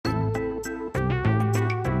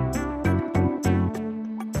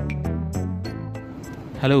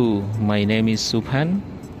Hello, my name is Subhan,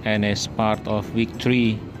 and as part of week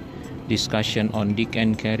 3 discussion on Dick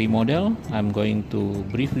and Carey model, I'm going to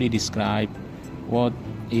briefly describe what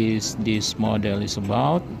is this model is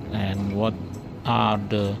about and what are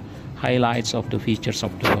the highlights of the features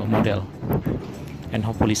of the model, and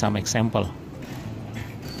hopefully some example.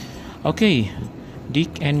 Okay,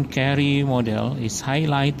 Dick and Carey model is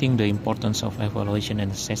highlighting the importance of evaluation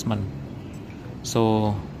and assessment.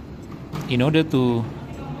 So in order to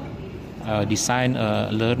design a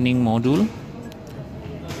learning module,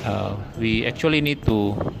 we actually need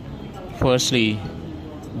to firstly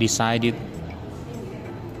decide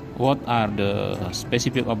what are the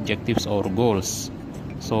specific objectives or goals.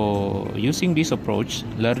 So using this approach,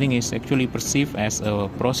 learning is actually perceived as a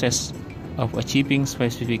process of achieving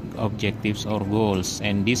specific objectives or goals,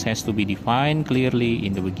 and this has to be defined clearly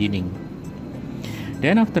in the beginning.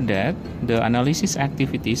 Then after that, the analysis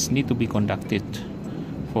activities need to be conducted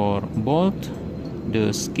for both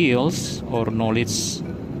the skills or knowledge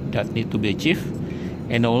that need to be achieved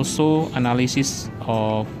and also analysis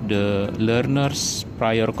of the learner's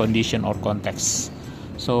prior condition or context.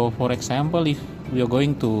 So for example, if we are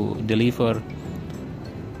going to deliver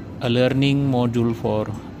a learning module for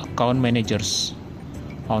account managers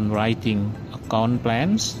on writing account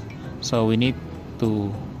plans, so we need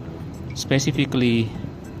to specifically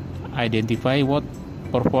identify what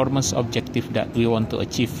performance objective that we want to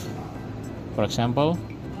achieve. For example,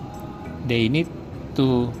 they need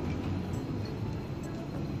to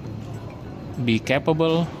be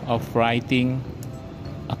capable of writing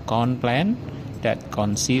account plan that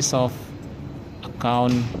consists of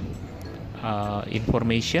account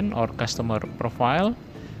information or customer profile,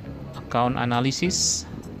 account analysis,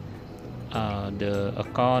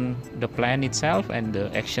 the plan itself, and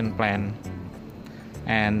the action plan.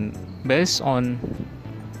 And based on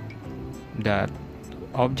that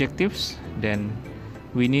objectives, then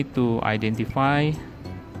we need to identify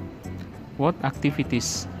what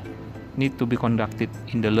activities need to be conducted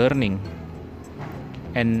in the learning,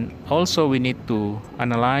 and also we need to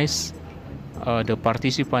analyze the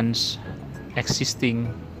participants' existing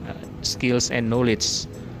skills and knowledge,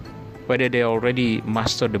 whether they already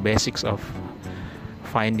master the basics of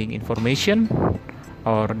finding information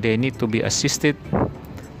or they need to be assisted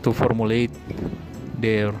to formulate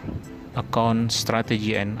their account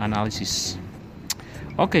strategy and analysis.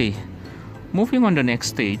 Okay, moving on the next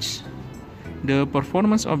stage, the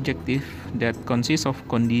performance objective that consists of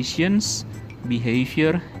conditions,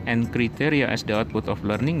 behavior, and criteria as the output of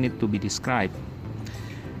learning need to be described.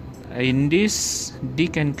 In this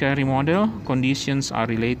Dick and Carey model, conditions are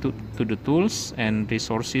related to the tools and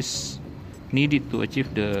resources needed to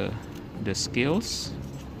achieve the skills,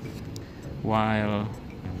 while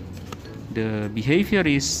the behavior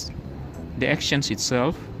is the actions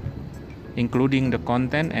itself, including the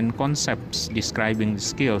content and concepts describing the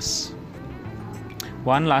skills.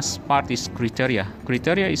 One last part is criteria.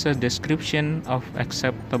 Criteria is a description of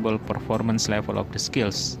acceptable performance level of the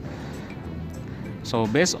skills. So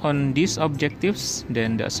based on these objectives,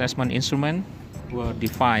 then the assessment instrument were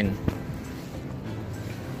defined.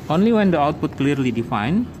 Only when the output clearly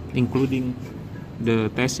defined, including the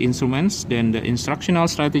test instruments, then the instructional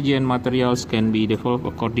strategy and materials can be developed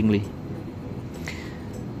accordingly.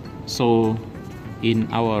 So in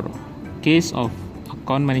our case of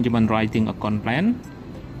account management writing account plan,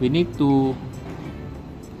 we need to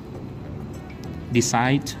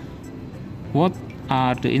decide what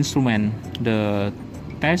are the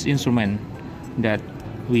test instrument that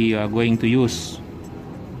we are going to use.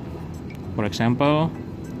 For example,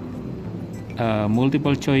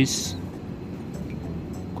 multiple choice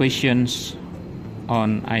questions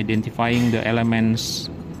on identifying the elements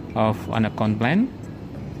of an account plan,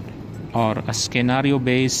 or a scenario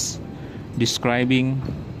based describing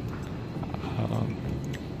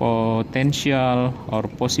potential or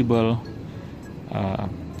possible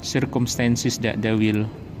circumstances that they will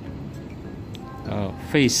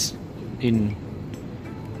face in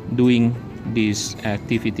doing these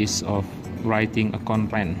activities of writing account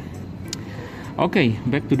plan. Okay,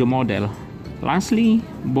 back to the model. Lastly,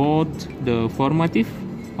 both the formative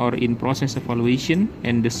or in-process evaluation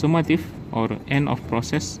and the summative or end of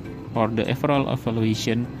process or the overall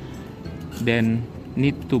evaluation then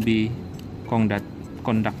need to be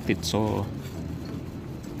conducted. So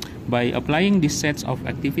by applying these sets of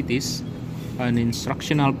activities, an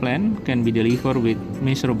instructional plan can be delivered with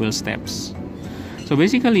measurable steps. So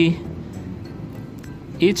basically,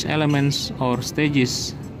 each elements or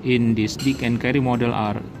stages in this Dick and Carey model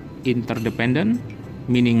are interdependent,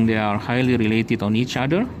 meaning they are highly related on each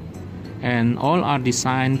other, and all are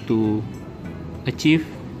designed to achieve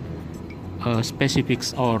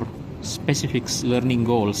specifics or specifics learning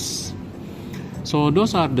goals. So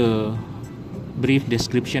those are the brief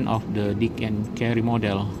description of the Dick and Carey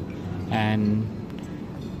model, and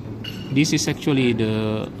this is actually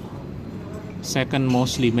the second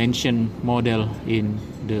mostly mentioned model in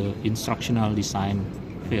the instructional design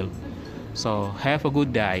field. So have a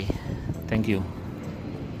good day. Thank you.